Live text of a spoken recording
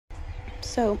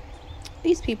So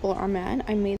these people are mad.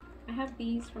 I have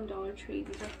these from Dollar Tree.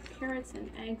 These are carrots and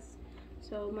eggs.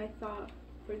 So my thought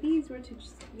for these were to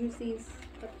just use these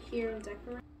up here and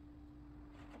decorate.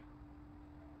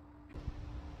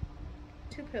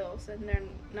 2 pills and they're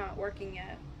not working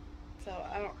yet. So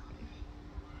I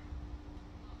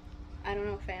don't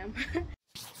know, fam.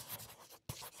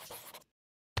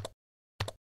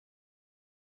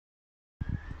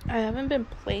 I haven't been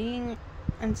playing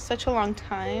in such a long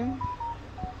time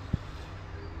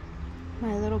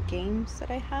my little games that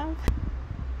I have,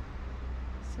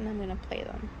 so now I'm gonna play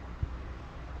them.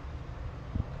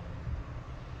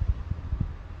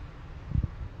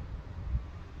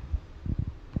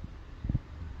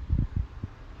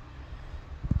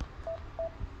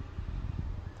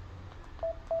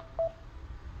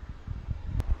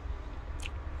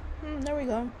 There we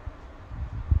go.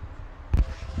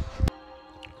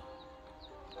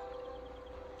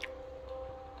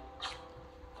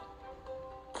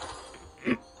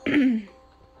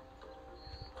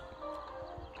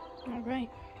 All right.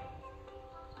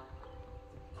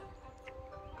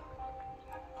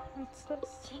 What's this?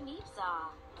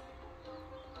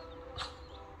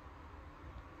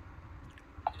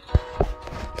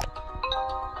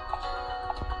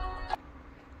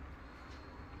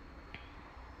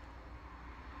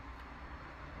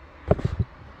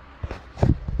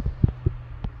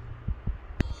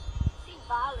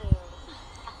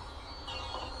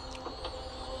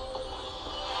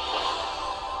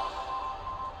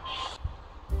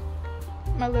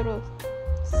 My little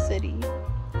city.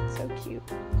 So cute.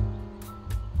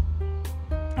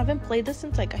 I haven't played this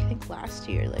since I think last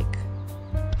year,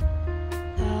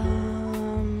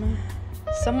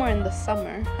 somewhere in the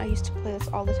summer. I used to play this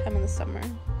all the time in the summer,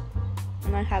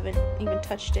 and I haven't even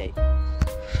touched it.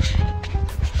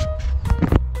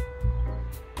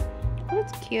 Oh,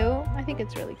 it's cute. I think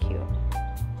it's really cute.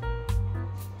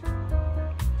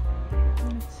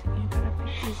 Let's see, I gotta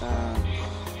pick these up.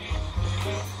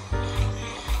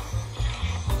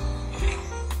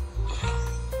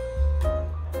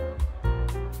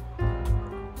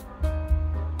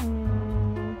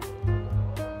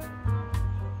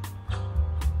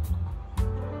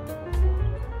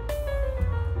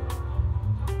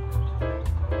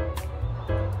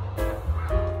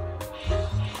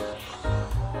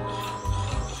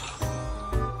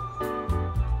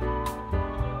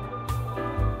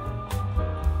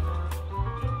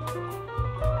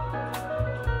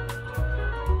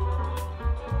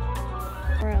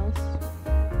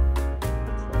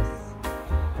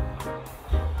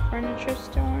 Furniture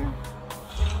store.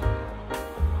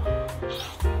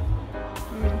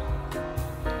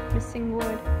 Missing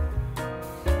wood.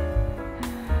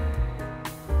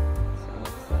 So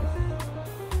what's this?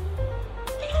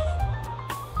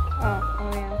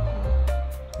 Oh yeah.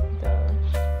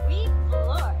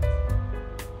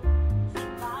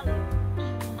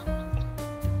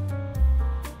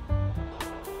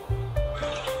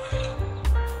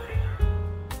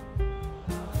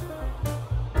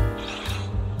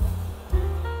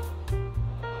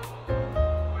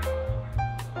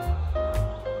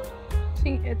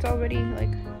 See, it's already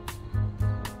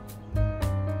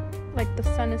like the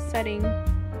sun is setting.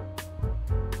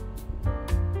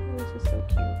 This is so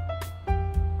cute.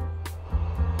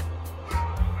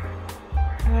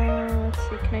 Let's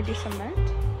see, can I do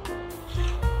cement?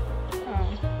 Oh,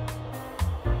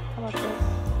 how about this?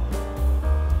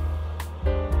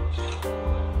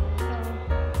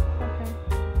 Oh, okay.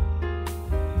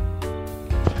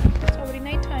 It's already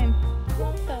nighttime.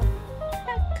 What the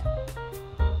heck?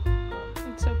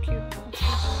 It's so cute.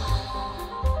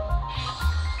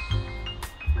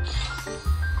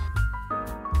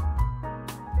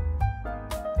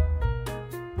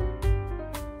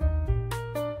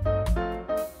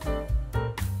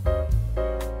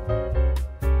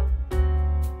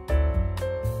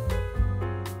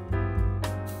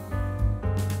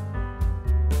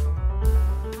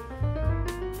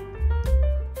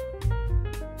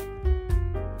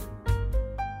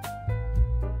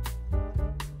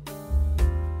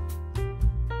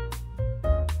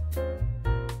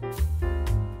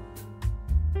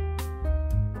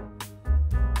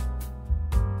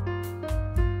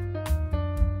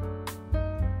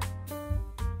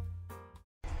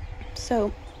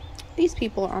 So these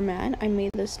people are mad. I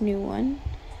made this new one.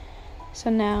 So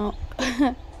now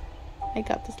I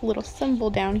got this little symbol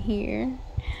down here.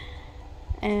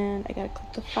 And I gotta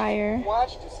click the fire.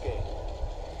 Watch this game.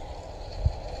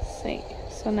 See.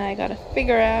 So now I gotta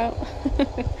figure out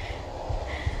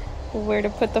where to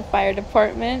put the fire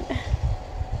department. I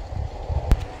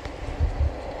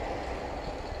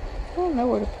don't know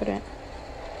where to put it.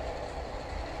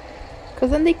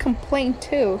 Because then they complain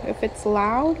too if it's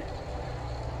loud.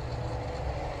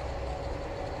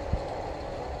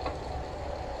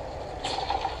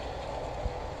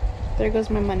 There goes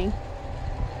my money.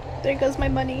 There goes my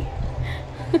money.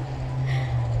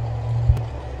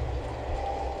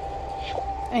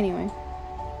 Anyway,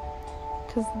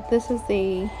 because this is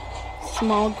a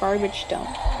small garbage dump,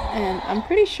 and I'm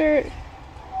pretty sure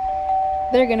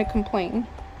they're gonna complain,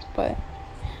 but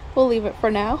we'll leave it for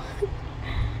now.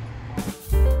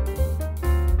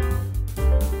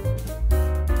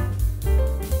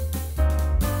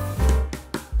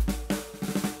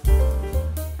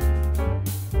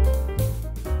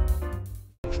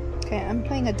 Okay, I'm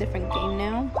playing a different game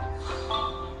now.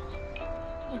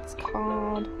 It's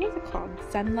called, what is it called?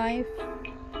 Zen Life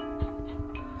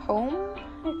Home,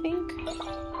 I think.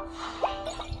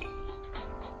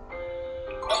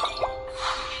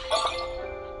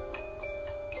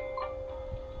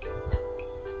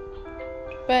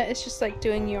 But it's just like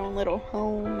doing your own little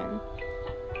home and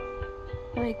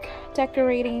like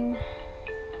decorating.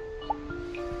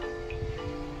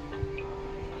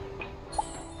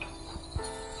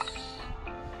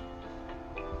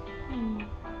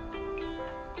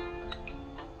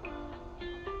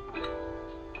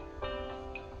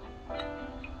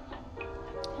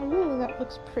 Ooh, that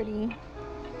looks pretty.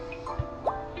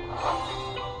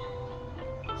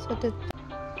 So did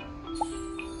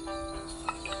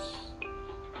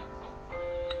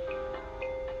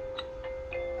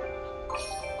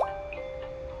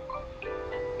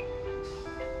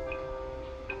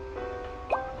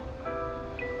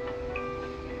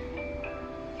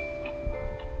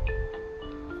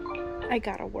I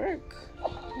gotta work,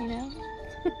 you know?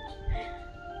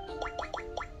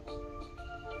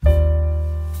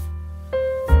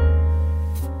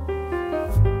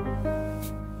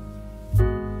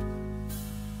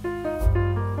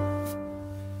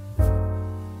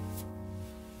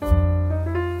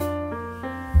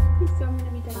 So I'm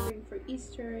gonna be decorating for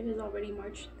Easter. It is already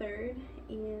March 3rd,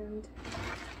 and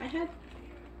I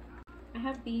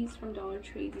have these from Dollar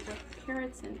Tree. These are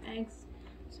carrots and eggs.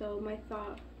 So my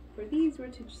thought for these were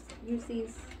to just use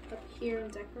these up here and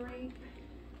decorate.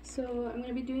 So I'm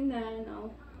gonna be doing that, and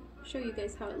I'll show you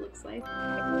guys how it looks like.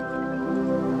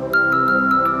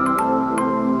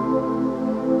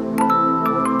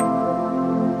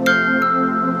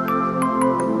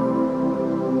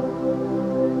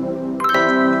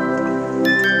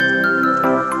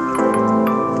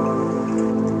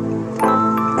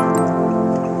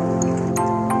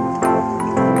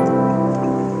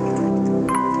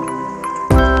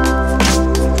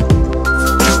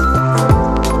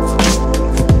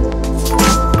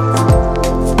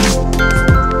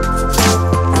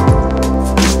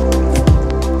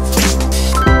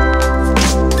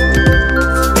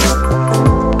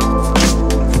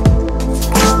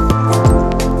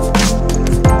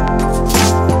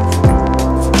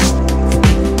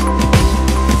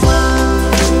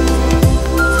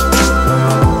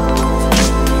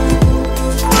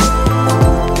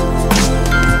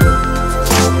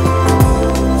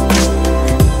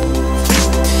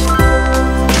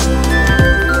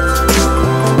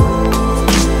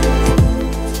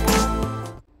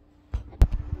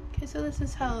 So this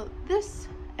is how this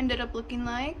ended up looking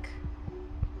like.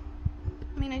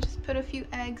 I mean, I just put a few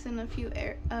eggs and a few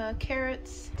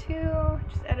carrots too.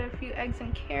 Just added a few eggs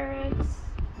and carrots,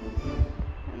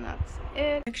 and that's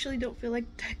it. I actually don't feel like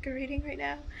decorating right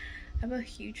now. I have a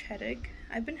huge headache.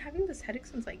 I've been having this headache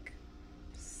since like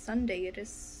Sunday. It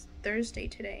is Thursday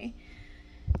today.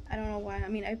 I don't know why. I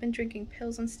mean, I've been drinking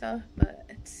pills and stuff, but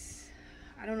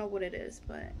I don't know what it is,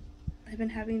 but I've been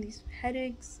having these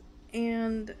headaches.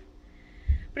 And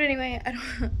but anyway,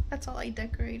 that's all I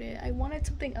decorated. I wanted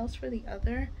something else for the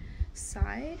other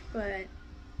side, but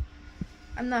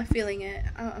I'm not feeling it.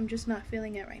 I'm just not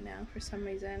feeling it right now for some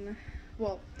reason.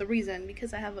 Well, the reason,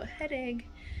 because I have a headache,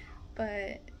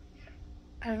 but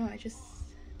I don't know, it's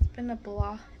been a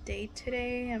blah day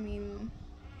today. I mean,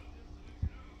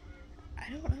 I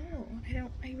don't know.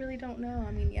 I really don't know.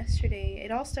 I mean,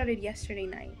 it all started yesterday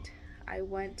night. I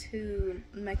went to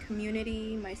my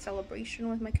community, my celebration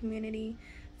with my community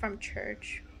from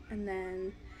church, and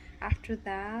then after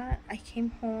that I came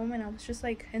home and I was just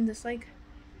like in this like,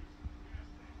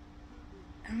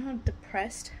 I don't know,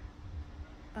 depressed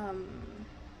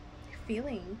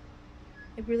feeling.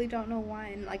 I really don't know why.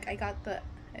 And like I got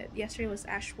yesterday was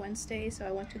Ash Wednesday, so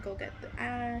I went to go get the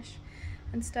ash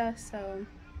and stuff. So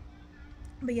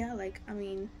but yeah, like, I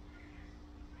mean,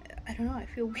 I don't know, I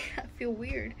feel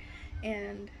weird.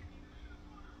 And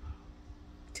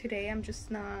today I'm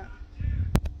just not.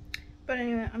 But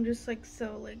anyway, I'm just like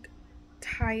so like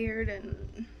tired,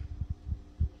 and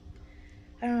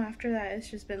I don't know, after that it's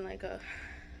just been like it's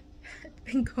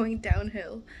been going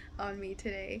downhill on me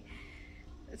today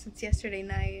since yesterday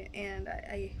night, and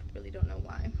I really don't know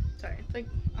why. Sorry, it's like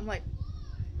I'm like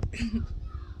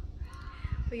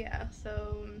but yeah,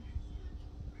 so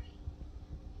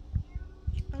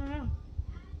I don't know,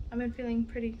 I've been feeling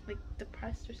pretty like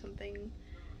depressed or something.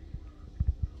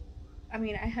 I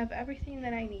mean, I have everything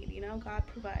that I need, you know, God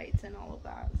provides and all of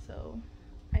that, so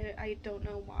I don't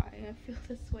know why I feel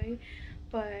this way,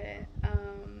 but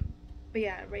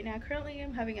yeah, right now currently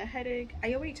I'm having a headache.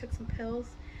 I already took some pills.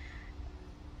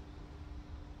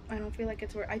 I don't feel like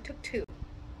it's I took two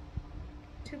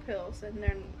pills and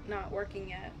they're not working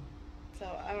yet, so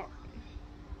I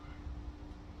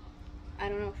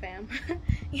don't know, fam.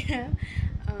 Yeah.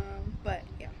 But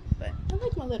yeah, but I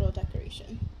like my little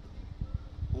decoration.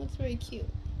 It looks very cute,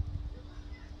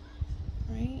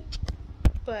 right?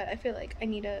 But I feel like I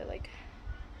need to like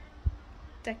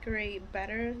decorate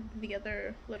better the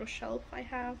other little shelf I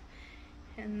have,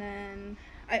 and then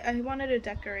I wanted to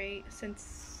decorate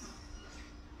since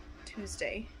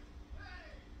Tuesday,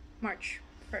 March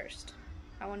 1st.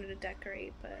 I wanted to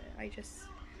decorate, but I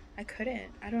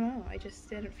couldn't. I don't know, I just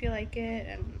didn't feel like it.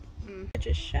 And I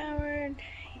just showered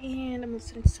and I'm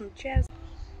listening to some jazz.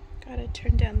 Gotta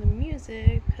turn down the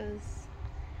music because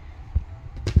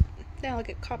now I'll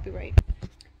get copyright.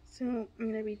 So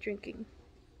I'm gonna be drinking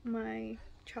my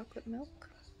chocolate milk,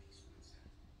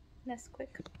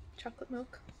 Nesquik chocolate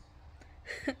milk.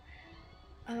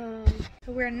 So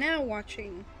we're now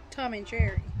watching Tom and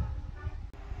Jerry.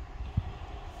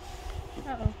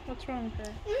 Uh-oh, what's wrong with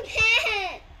her?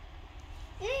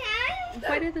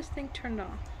 Why did this thing turn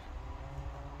off?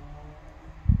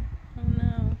 Oh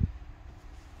no.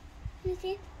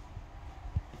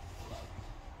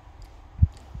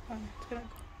 Oh, it's gonna go.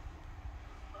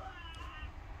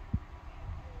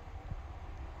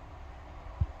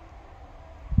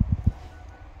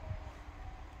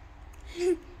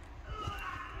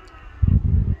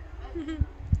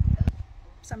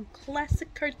 Some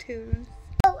classic cartoons.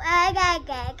 Oh, I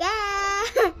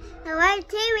want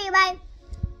TV, bye.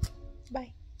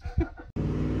 Bye. I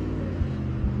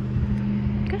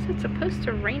guess it's supposed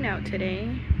to rain out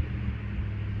today.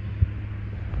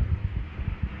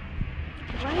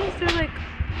 Why is there like a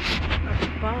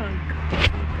bug or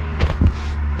something?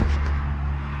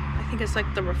 I think it's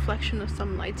like the reflection of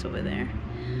some lights over there.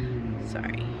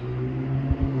 Sorry.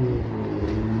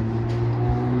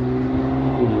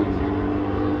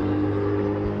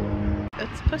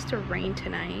 It's supposed to rain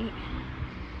tonight.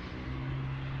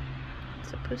 It's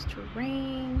supposed to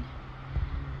rain.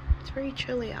 It's very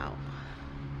chilly out.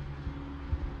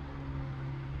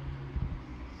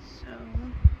 So,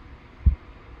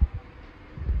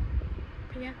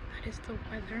 but yeah, that is the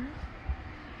weather.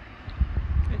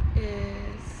 It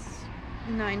is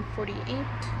 9:48.